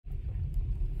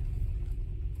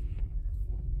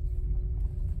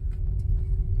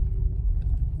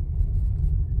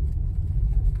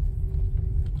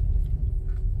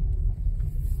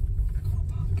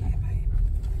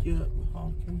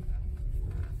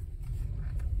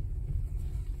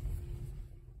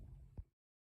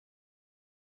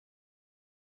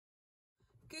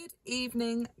Good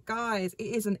evening, guys. It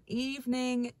is an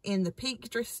evening in the Peak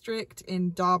District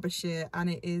in Derbyshire, and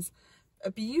it is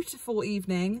a beautiful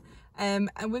evening. And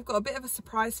we've got a bit of a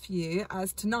surprise for you,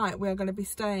 as tonight we are going to be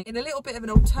staying in a little bit of an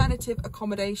alternative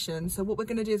accommodation. So what we're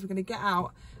going to do is we're going to get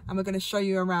out and we're going to show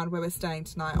you around where we're staying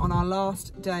tonight on our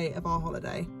last day of our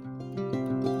holiday.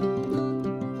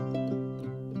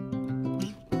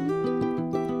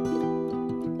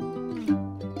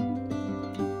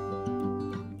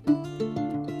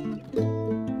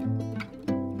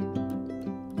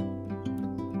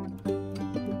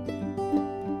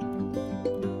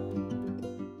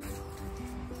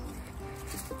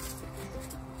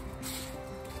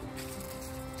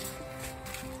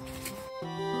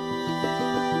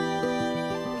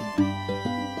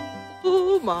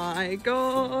 Oh my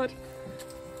god,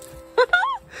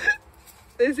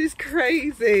 this is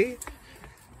crazy.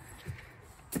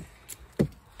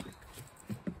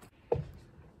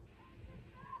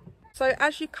 So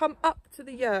as you come up to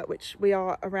the yurt, which we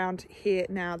are around here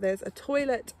now, there's a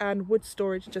toilet and wood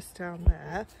storage just down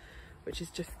there, which is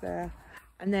just there,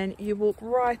 and then you walk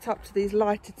right up to these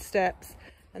lighted steps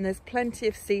and there's plenty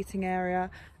of seating area.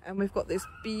 And we've got this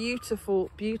beautiful,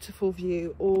 beautiful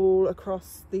view all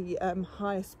across the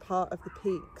highest part of the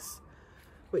peaks,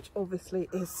 which obviously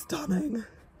is stunning.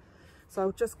 So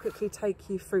I'll just quickly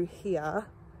take you through here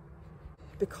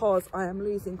because I am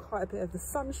losing quite a bit of the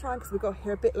sunshine because we got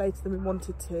here a bit later than we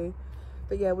wanted to.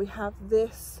 But yeah, we have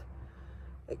this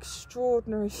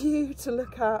extraordinary view to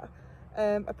look at.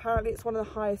 Apparently it's one of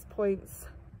the highest points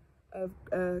of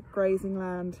grazing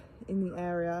land in the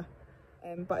area.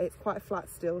 But it's quite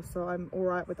flat still, so I'm all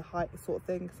right with the height sort of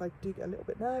thing because I do get a little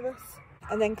bit nervous.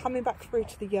 And then coming back through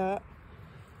to the yurt,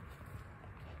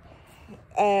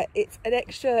 it's an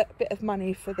extra bit of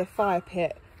money for the fire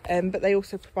pit, but they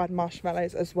also provide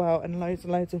marshmallows as well and loads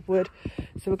of wood,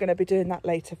 so we're going to be doing that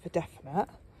later for definite.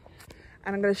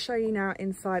 And I'm going to show you now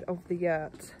inside of the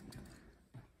yurt.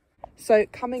 So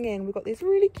coming in, we've got these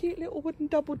really cute little wooden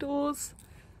double doors,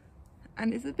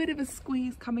 and it's a bit of a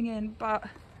squeeze coming in, but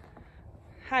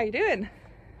how you doing?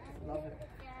 Love it.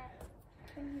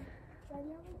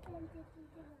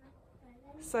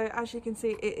 So as you can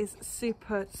see, it is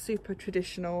super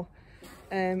traditional.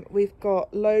 We've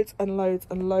got loads and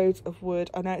loads of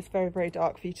wood. I know it's very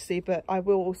dark for you to see, but I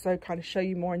will also kind of show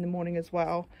you more in the morning as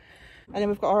well. And then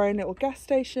we've got our own little gas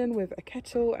station with a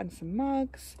kettle and some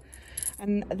mugs.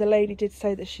 And the lady did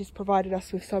say that she's provided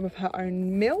us with some of her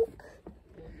own milk.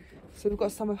 So we've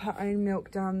got some of her own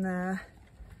milk down there.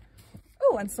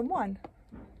 Oh, and some wine.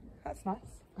 That's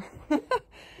nice.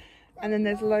 And then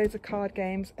there's loads of card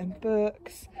games and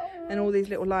books and all these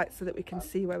little lights so that we can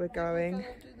see where we're going.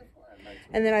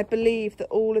 And then I believe that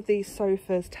all of these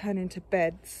sofas turn into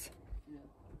beds,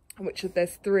 which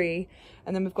there's 3.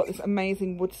 And then we've got this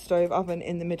amazing wood stove oven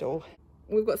in the middle.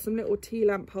 We've got some little tea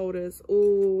lamp holders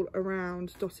all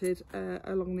around, dotted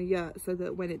along the yurt, so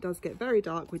that when it does get very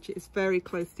dark, which it's very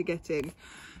close to getting,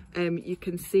 you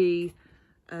can see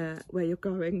where you're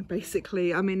going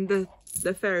basically. I mean,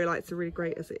 the fairy lights are really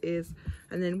great as it is.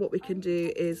 And then what we can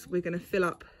do is we're going to fill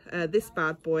up this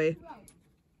bad boy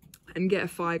and get a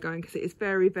fire going because it is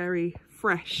very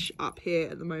fresh up here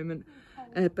at the moment,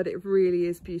 but it really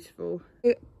is beautiful.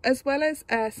 As well as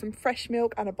some fresh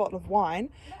milk and a bottle of wine,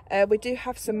 we do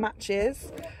have some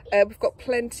matches. We've got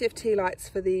plenty of tea lights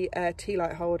for the tea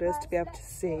light holders to be able to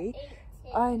see.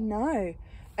 I know.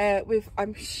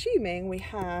 I'm assuming we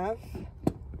have,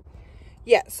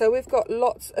 yeah, so we've got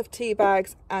lots of tea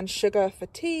bags and sugar for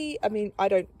tea. I mean, I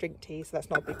don't drink tea, so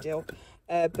that's not a big deal,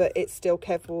 but it's still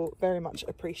Kev will very much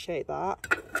appreciate that.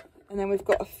 And then we've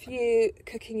got a few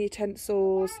cooking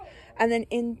utensils, and then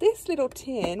in this little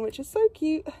tin, which is so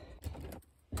cute,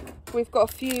 we've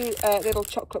got a few little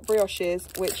chocolate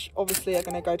brioches, which obviously are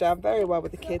going to go down very well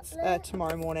with the kids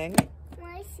tomorrow morning.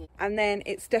 And then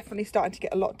it's definitely starting to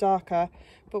get a lot darker,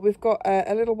 but we've got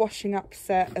a little washing up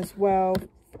set as well,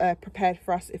 prepared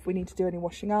for us if we need to do any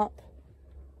washing up.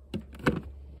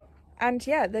 And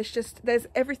yeah, there's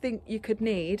everything you could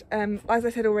need. As I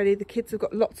said already, the kids have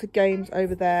got lots of games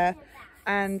over there,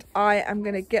 and I am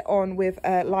going to get on with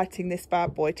lighting this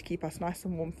bad boy to keep us nice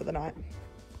and warm for the night.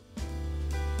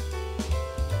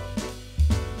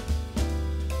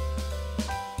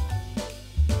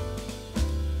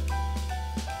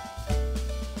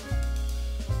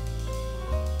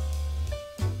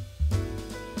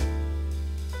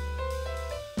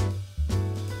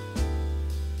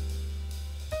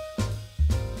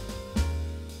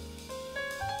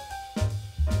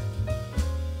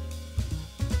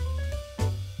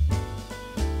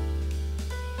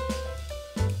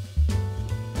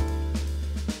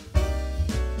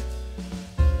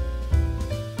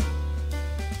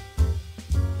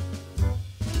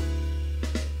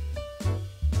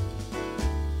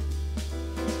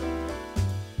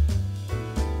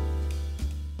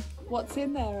 What's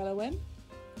in there, Elowen?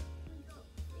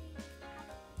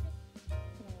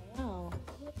 Wow.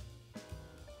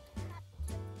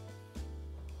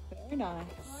 Very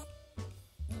nice.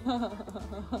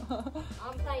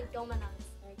 I'm playing dominoes.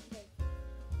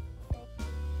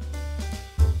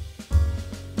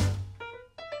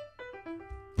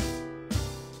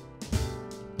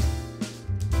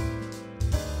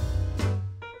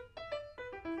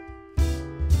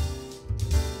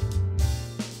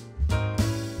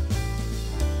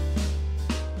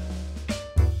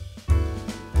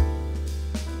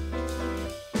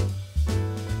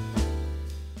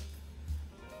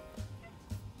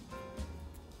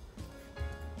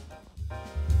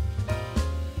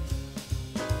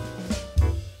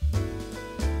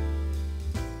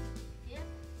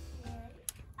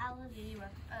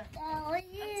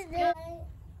 Okay.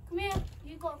 Come here,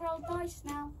 you got to roll dice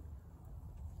now.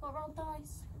 Got to roll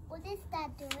dice. What is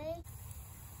that doing?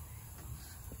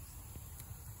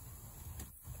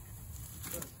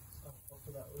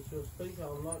 That was your speaker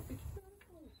on light.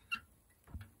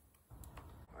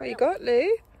 What you got,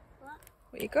 Lou? What?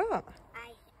 What you got?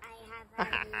 I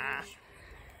have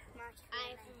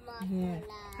marshmallow. Yeah.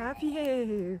 Have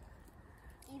you?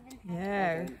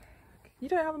 Yeah. You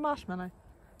don't have a marshmallow?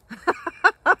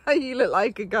 You look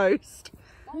like a ghost.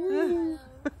 I'll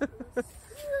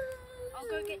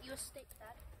go get you a stick,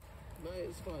 Dad. No,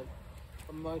 it's fine.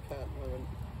 I'm my cat moment.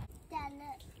 Dad,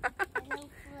 look.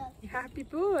 You happy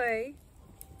boy.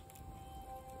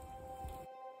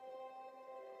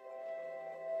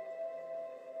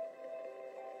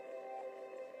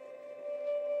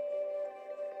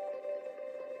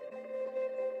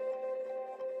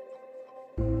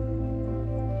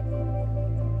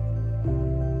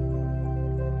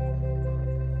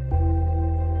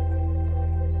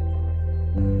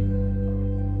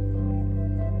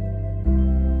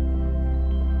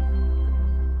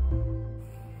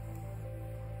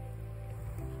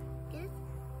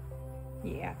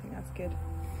 Yeah, I think that's good.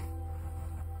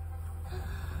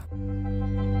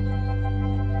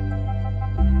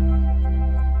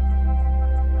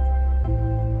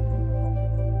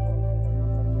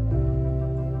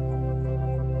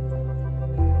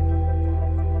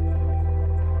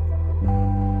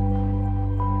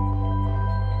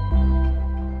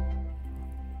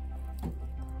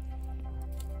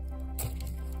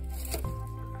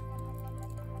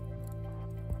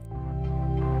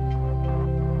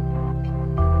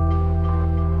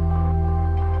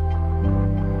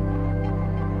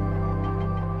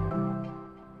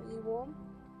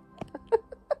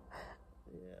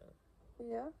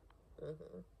 Yeah?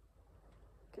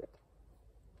 Good.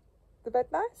 The bed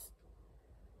nice?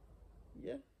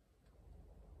 Yeah.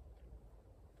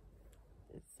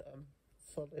 It's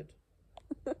solid.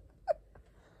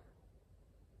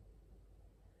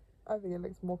 I think it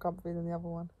looks more comfy than the other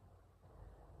one.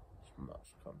 It's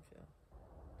much comfier.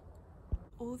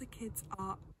 All the kids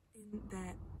are in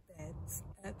their beds.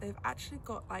 They've actually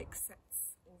got like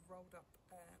sets or rolled up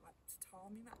like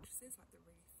tatami mattresses, like the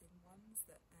really thin ones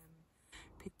that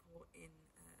people in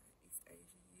East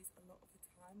Asia use a lot of the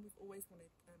time. We've always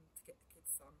wanted to get the kids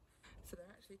some, so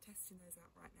they're actually testing those out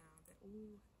right now. They're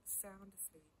all sound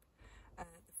asleep.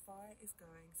 The fire is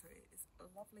going, so it is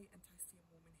lovely and toasty and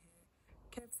warm in here.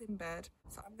 Kev's in bed,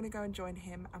 so I'm going to go and join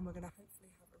him, and we're going to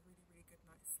hopefully have a really, really good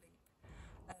night's sleep.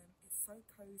 It's so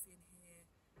cozy in here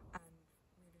and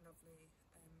really lovely.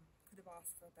 Could have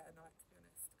asked for a better night, to be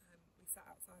honest. We sat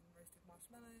outside and roasted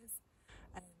marshmallows.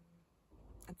 And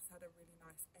just had a really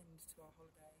nice end to our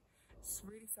holiday. It's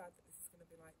really sad that this is going to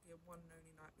be like the one and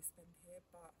only night we spend here,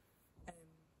 but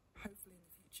hopefully in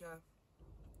the future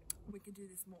we can do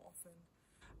this more often.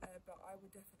 But I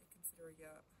would definitely consider a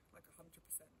yurt, like 100%.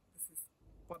 This is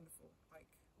wonderful. Like,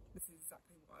 this is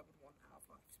exactly what I would want out of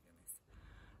life, to be honest.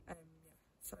 Yeah,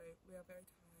 so we are very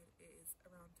tired. It is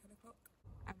around 10 o'clock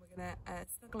and we're going to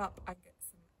snuggle up and get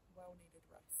some well-needed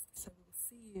rest. So we will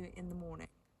see you in the morning.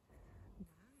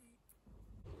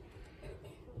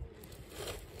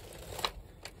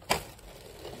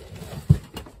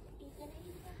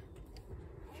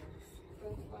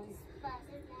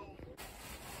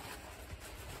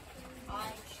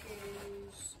 I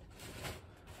choose.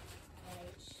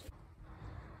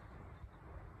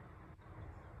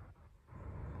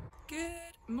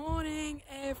 Good morning,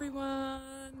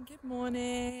 everyone. Good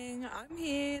morning. I'm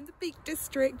here in the Peak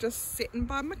District, just sitting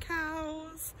by my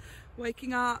cows,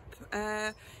 waking up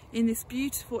in this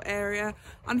beautiful area.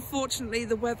 Unfortunately,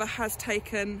 the weather has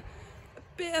taken a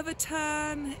bit of a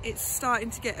turn. It's starting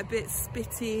to get a bit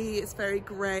spitty. It's very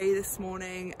grey this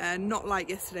morning, and not like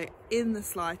yesterday in the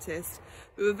slightest.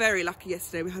 We were very lucky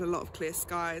yesterday. We had a lot of clear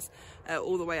skies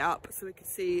all the way up, so we could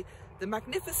see the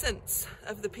magnificence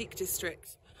of the Peak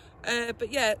District.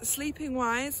 But yeah, sleeping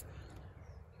wise,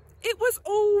 it was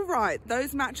all right.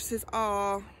 Those mattresses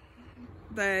are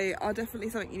definitely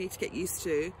something you need to get used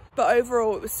to. But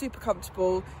overall, it was super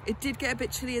comfortable. It did get a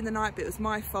bit chilly in the night, but it was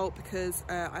my fault because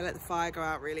I let the fire go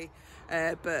out really.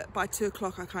 But by 2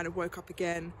 o'clock, I kind of woke up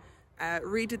again,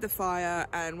 redid the fire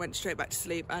and went straight back to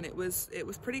sleep, and it was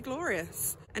pretty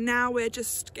glorious. And now we're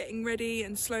just getting ready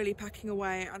and slowly packing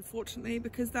away, unfortunately,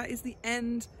 because that is the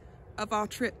end of our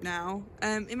trip now.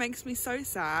 It makes me so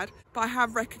sad, but I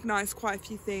have recognised quite a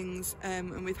few things,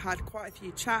 and we've had quite a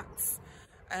few chats,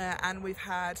 and we've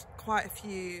had quite a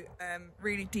few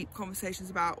really deep conversations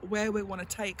about where we want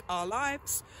to take our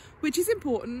lives, which is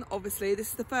important. Obviously, this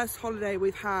is the first holiday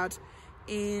we've had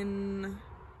in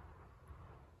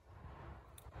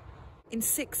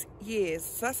 6 years,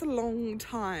 so that's a long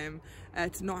time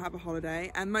to not have a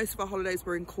holiday, and most of our holidays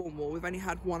were in Cornwall. We've only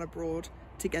had one abroad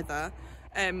together,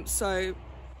 so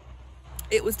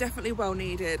it was definitely well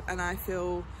needed, and I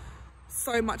feel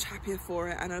so much happier for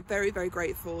it, and I'm very, very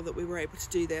grateful that we were able to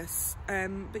do this.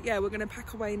 But yeah, we're going to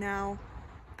pack away now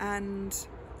and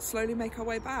slowly make our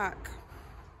way back.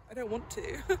 I don't want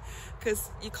to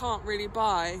because you can't really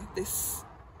buy this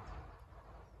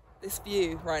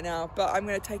view right now, but I'm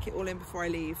going to take it all in before I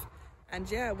leave, and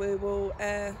yeah, we'll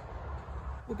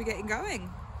be getting going.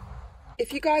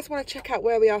 If you guys want to check out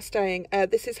where we are staying,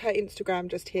 this is her Instagram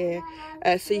just here,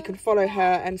 so you can follow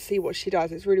her and see what she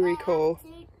does. It's really, really cool.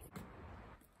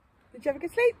 Did you have a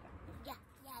good sleep? Yeah,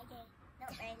 I did.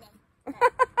 Not really.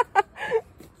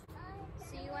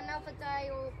 See you another day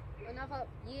or another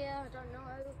year, I don't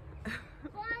know.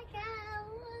 Bye,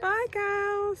 cows. Bye,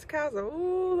 cows. Cows are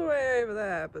all the way over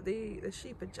there, but the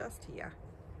sheep are just here.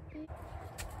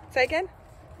 Say again?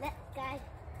 Let's go.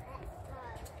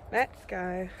 Let's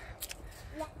go.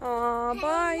 Let's Aw,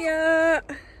 bye, Yurt.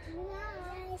 go.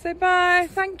 Say bye.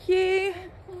 Thank you.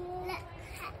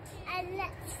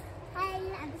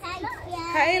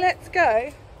 Hey, let's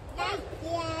go. Thank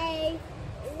you.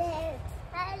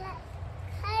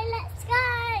 Hey, let's go.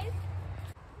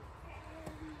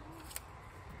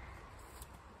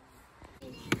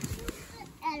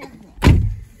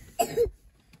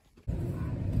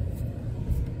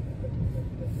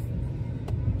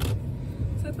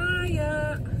 So bye,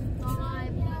 Yurt. Bye,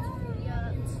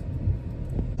 Yurt.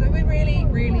 So we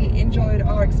really enjoyed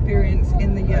our experience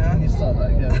in the Yurt.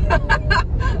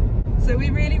 So we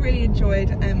really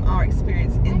enjoyed our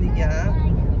experience in the Yurt.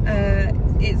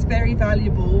 It's very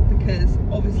valuable because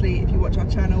obviously if you watch our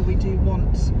channel, we do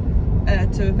want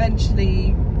to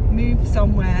eventually move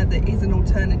somewhere that is an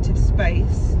alternative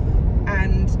space,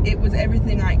 and it was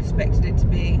everything I expected it to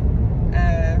be,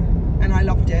 and I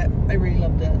loved it. I really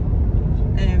loved it.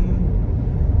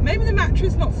 Maybe the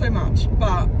mattress not so much,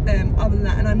 but other than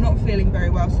that, and I'm not feeling very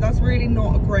well, so that's really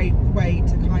not a great way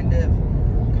to kind of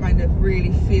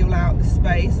really feel out the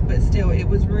space, but still it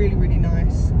was really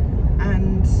nice,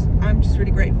 and I'm just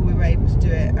really grateful we were able to do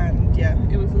it. And yeah,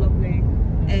 it was a lovely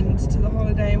end to the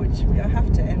holiday, which we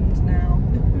have to end now.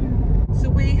 So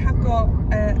we have got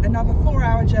another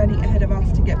 4-hour journey ahead of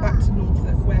us to get back to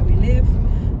Norfolk where we live,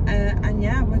 and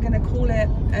yeah, we're going to call it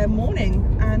morning.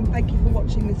 And thank you for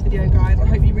watching this video, guys. I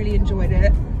hope you really enjoyed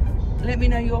it. Let me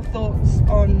know your thoughts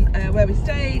on where we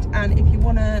stayed, and if you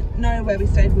want to know where we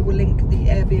stayed, we will link the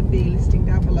Airbnb listing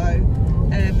down below.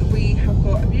 But we have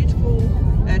got a beautiful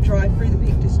drive through the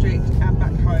Peak District and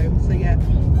back home. So yeah,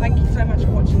 thank you so much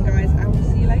for watching, guys,